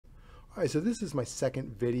All right, so this is my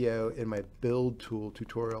second video in my build tool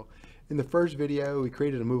tutorial. In the first video, we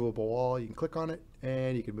created a movable wall. You can click on it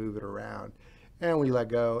and you can move it around. And when you let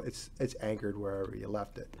go, it's anchored wherever you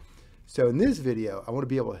left it. So in this video, I want to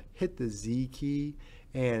be able to hit the Z key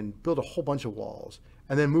and build a whole bunch of walls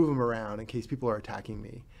and then move them around in case people are attacking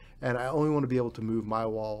me. And I only want to be able to move my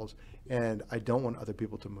walls and I don't want other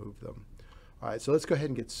people to move them. All right, so let's go ahead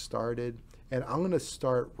and get started. And I'm going to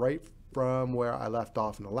start right from where I left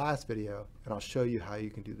off in the last video, and I'll show you how you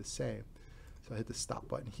can do the same. So I hit the stop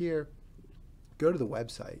button here, go to the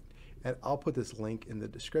website, and I'll put this link in the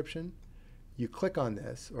description. You click on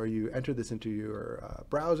this, or you enter this into your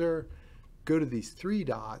browser, go to these three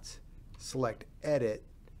dots, select edit,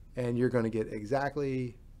 and you're going to get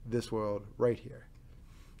exactly this world right here.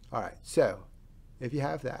 All right, so if you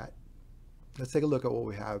have that, let's take a look at what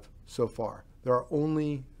we have so far. There are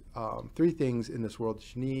only 3 things in this world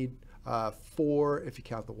that you need. 4 if you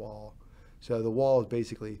count the wall. So the wall is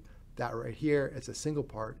basically that right here. It's a single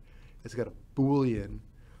part. It's got a Boolean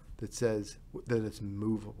that says that it's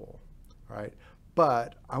movable. All right,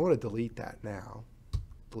 but I want to delete that now.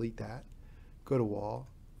 Delete that. Go to wall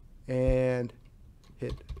and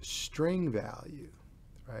hit string value.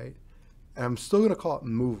 Right, and I'm still going to call it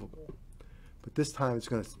movable, but this time it's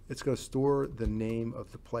going to store the name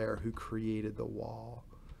of the player who created the wall.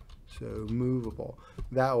 So movable.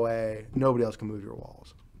 That way, nobody else can move your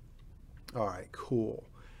walls. All right, cool.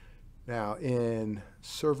 Now in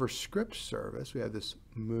server script service, we have this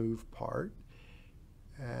move part.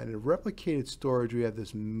 And in replicated storage, we have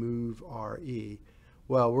this move RE.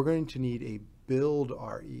 Well, we're going to need a build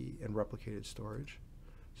RE in replicated storage.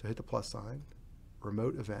 So hit the plus sign,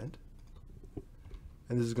 remote event.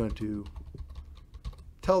 And this is going to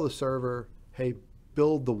tell the server, hey,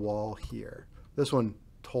 build the wall here. This one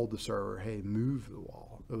told the server, hey, move the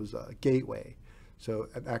wall. It was a gateway. So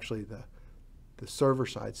actually the server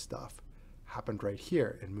side stuff happened right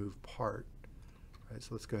here in move part. All right, so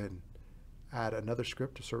let's go ahead and add another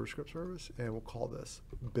script to server script service, and we'll call this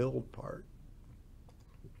build part.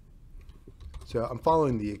 So I'm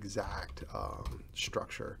following the exact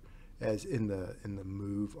structure as in the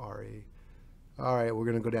move RE. All right, we're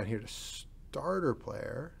going to go down here to starter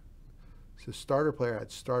player. So starter player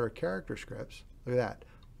had starter character scripts. Look at that.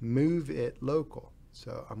 Move it local.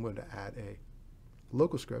 So I'm going to add a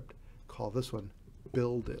local script, call this one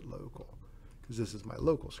build it local, because this is my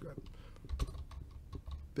local script.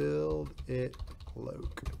 Build it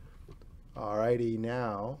local. Alrighty,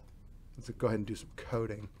 now let's go ahead and do some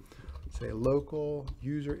coding. Say local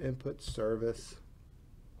user input service.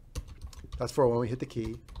 That's for when we hit the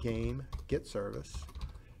key, game, get service.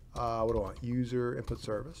 What do I want? User input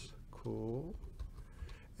service. Cool.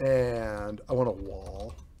 And I want a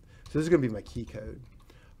wall. So this is going to be my key code.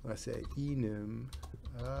 I'm going to say enum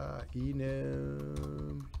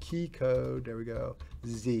key code. There we go.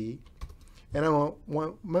 Z. And I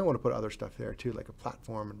might want to put other stuff there too, like a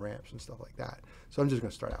platform and ramps and stuff like that. So I'm just going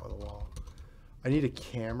to start out with a wall. I need a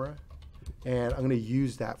camera, and I'm going to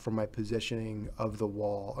use that for my positioning of the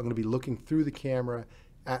wall. I'm going to be looking through the camera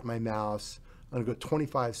at my mouse. I'm going to go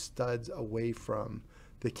 25 studs away from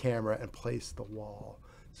the camera and place the wall.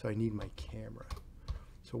 So I need my camera.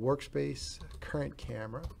 So workspace, current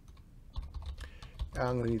camera.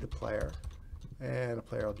 I'm going to need the player. And a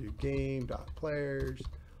player, I'll do game.players,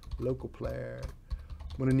 local player.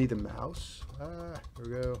 I'm going to need the mouse. Here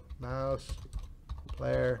we go. Mouse,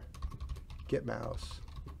 player, get mouse.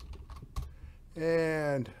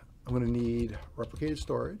 And I'm going to need replicated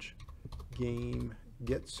storage, game,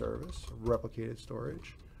 get service, replicated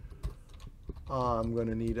storage. I'm going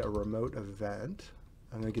to need a remote event.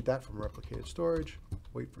 I'm going to get that from replicated storage,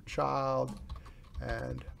 wait for child,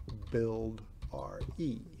 and build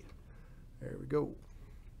RE. There we go.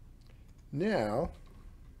 Now,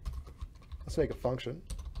 let's make a function,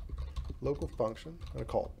 local function. I'm going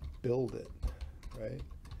to call it build it, right?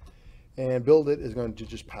 And build it is going to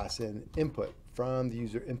just pass in input from the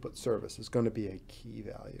user input service. It's going to be a key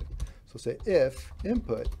value. So say if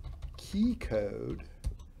input key code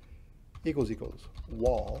equals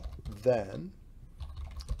wall, then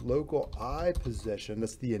local I position,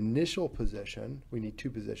 that's the initial position. We need 2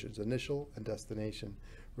 positions, initial and destination.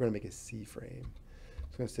 We're going to make a C frame. So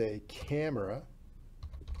I'm going to say camera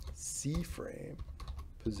C frame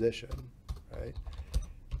position, right?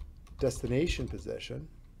 Destination position.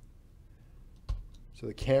 So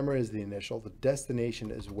the camera is the initial, the destination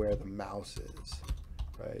is where the mouse is,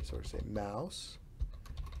 right? So we're saying mouse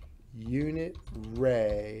unit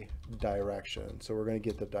ray direction. So we're going to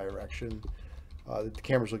get the direction. The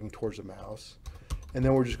camera's looking towards the mouse. And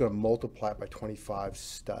then we're just going to multiply it by 25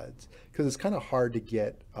 studs because it's kind of hard to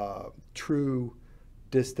get true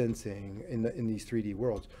distancing in these 3D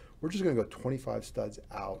worlds. We're just going to go 25 studs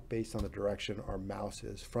out based on the direction our mouse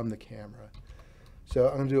is from the camera. So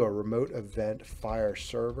I'm going to do a remote event fire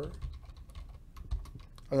server.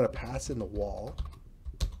 I'm going to pass in the wall.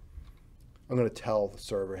 I'm going to tell the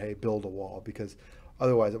server, hey, build a wall, because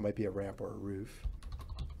otherwise it might be a ramp or a roof.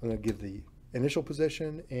 I'm going to give the initial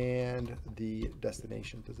position and the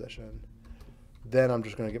destination position. Then I'm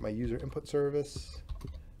just going to get my user input service.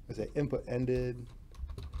 I say input ended,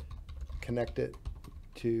 connect it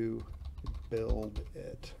to build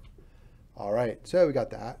it. All right, so we got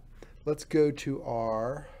that. Let's go to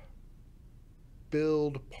our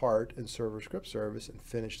build part and server script service and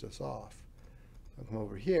finish this off. I'll come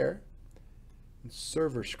over here, in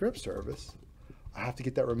server script service, I have to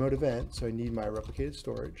get that remote event, so I need my replicated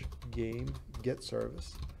storage, game get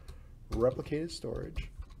service, replicated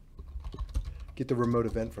storage, get the remote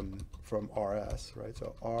event from RS, right?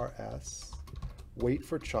 So RS, wait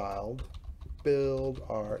for child, build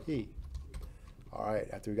RE. All right,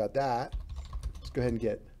 after we got that, let's go ahead and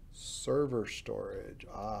get server storage.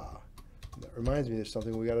 That reminds me there's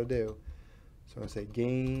something we got to do. So I'm going to say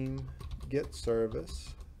game get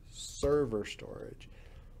service, server storage.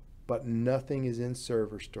 But nothing is in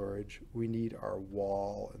server storage. We need our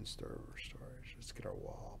wall and server storage. Let's get our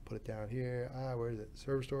wall. Put it down here. Where is it?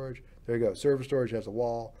 Server storage. There you go. Server storage has a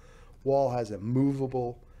wall. Wall has a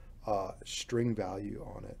movable string value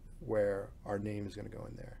on it where our name is going to go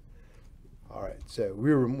in there. All right. So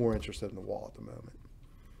we were more interested in the wall at the moment.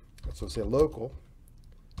 So say local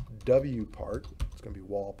W part. It's going to be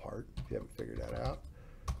wall part if you haven't figured that out.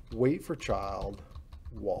 Wait for child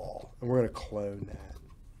wall. And we're going to clone that.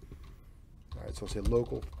 All right, so we'll say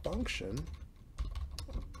local function,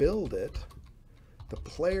 build it. The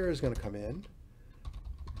player is going to come in,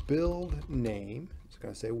 build name, it's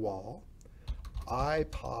going to say wall,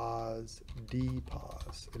 IPOS,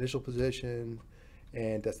 DPOS, initial position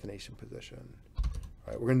and destination position. All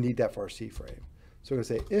right, we're going to need that for our C frame. So we're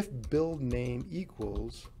going to say if build name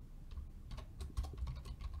equals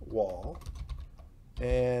wall,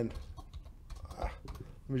 and let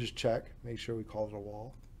me just check, make sure we call it a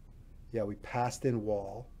wall. Yeah, we passed in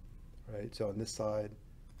wall, right? So on this side,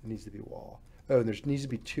 it needs to be wall. Oh, and there needs to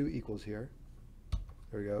be two equals here.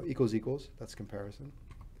 There we go, equals equals, that's comparison.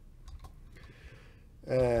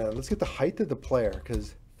 And let's get the height of the player,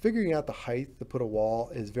 because figuring out the height to put a wall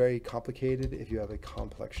is very complicated if you have a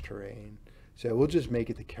complex terrain. So we'll just make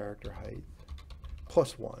it the character height,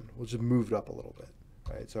 +1. We'll just move it up a little bit,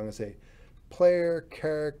 right? So I'm gonna say player,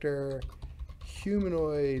 character,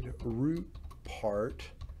 humanoid, root part,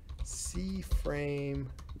 C frame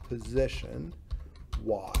position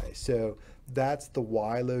Y. So that's the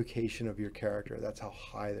Y location of your character. That's how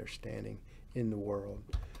high they're standing in the world.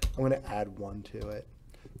 I'm going to add 1 to it.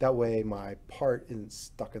 That way my part isn't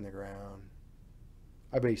stuck in the ground.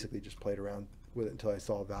 I basically just played around with it until I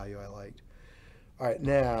saw a value I liked. All right,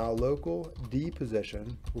 now local D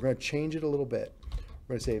position. We're going to change it a little bit.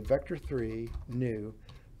 We're going to say vector3 new.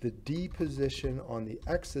 The D position on the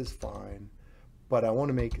X is fine, but I want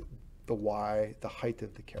to make the Y the height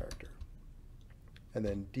of the character. And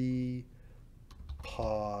then D,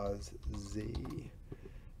 pause, Z.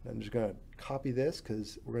 And I'm just going to copy this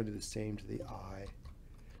because we're going to do the same to the I.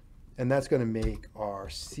 And that's going to make our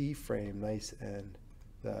C frame nice, and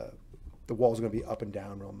the wall is going to be up and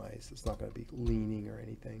down real nice. It's not going to be leaning or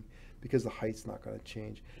anything because the height's not going to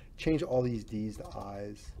change. Change all these D's to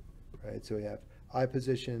I's, right? So we have I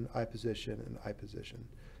position, and I position.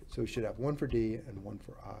 So we should have 1 for D and 1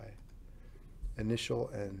 for I. Initial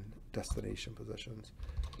and destination positions.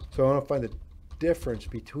 So I want to find the difference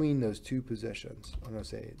between those two positions. I'm going to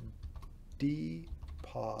say D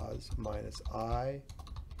pause minus I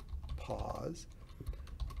pause.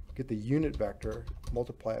 Get the unit vector,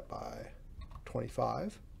 multiply it by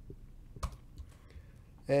 25.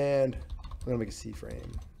 And I'm going to make a C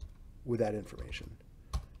frame with that information.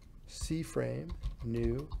 C frame,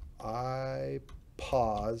 new, I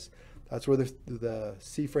pause. That's where the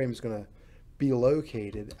C frame is going to be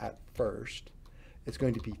located at first. It's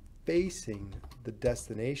going to be facing the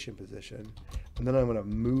destination position, and then I'm going to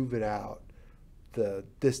move it out the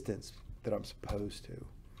distance that I'm supposed to.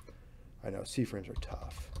 I know C frames are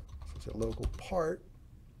tough. So it's a local part.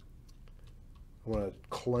 I want to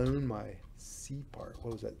clone my C part.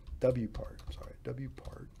 What was that? W part. I'm sorry. W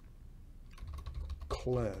part.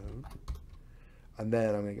 Clone. And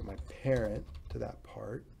then I'm going to get my parent to that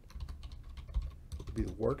part. It'll be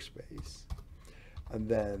the workspace. And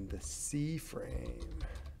then the C frame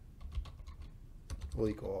will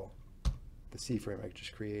equal the C-frame I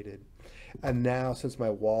just created. And now, since my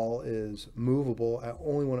wall is movable, I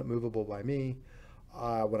only want it movable by me.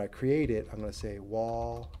 When I create it, I'm going to say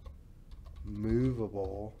wall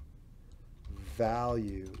movable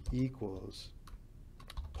value equals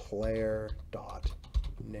player dot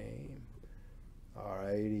name.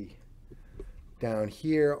 Alrighty. Down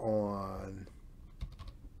here on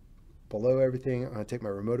below everything, I'm going to take my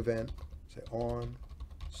remote event, say on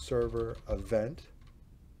server event,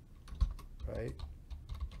 right?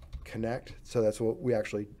 Connect. So that's what we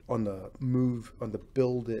actually, on the move, on the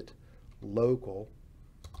build it local,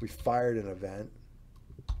 we fired an event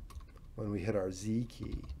when we hit our Z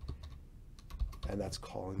key, and that's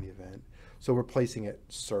calling the event. So we're placing it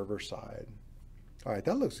server side. All right,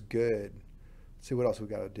 that looks good. Let's see what else we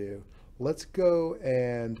got to do. Let's go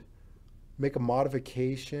and make a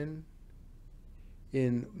modification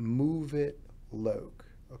in move it loc.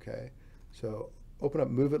 Okay, so open up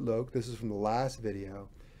move it loc. This is from the last video.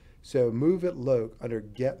 So move it loc under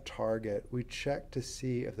get target, we check to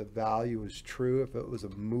see if the value is true, if it was a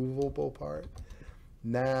movable part.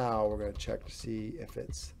 Now we're going to check to see if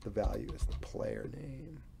it's the value is the player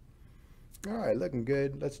name. All right, looking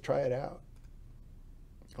good. Let's try it out.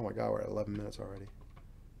 Oh my God, we're at 11 minutes already.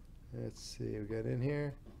 Let's see, we get in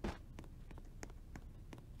here.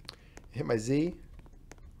 Hit my Z.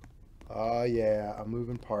 Oh yeah, I'm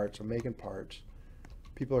moving parts, I'm making parts.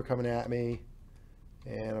 People are coming at me.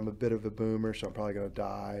 And I'm a bit of a boomer, so I'm probably going to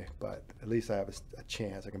die, but at least I have a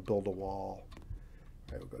chance. I can build a wall.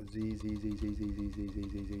 All right, we'll go Z, Z, Z, Z, Z, Z, Z, Z,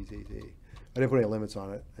 Z, Z, Z, Z. I didn't put any limits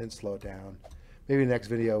on it. I didn't slow it down. Maybe the next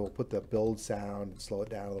video we'll put the build sound and slow it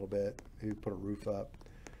down a little bit. Maybe put a roof up.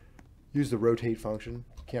 Use the rotate function.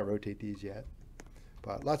 Can't rotate these yet,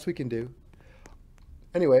 but lots we can do.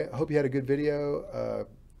 Anyway, I hope you had a good video,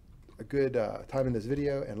 a good time in this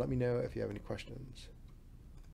video, and let me know if you have any questions.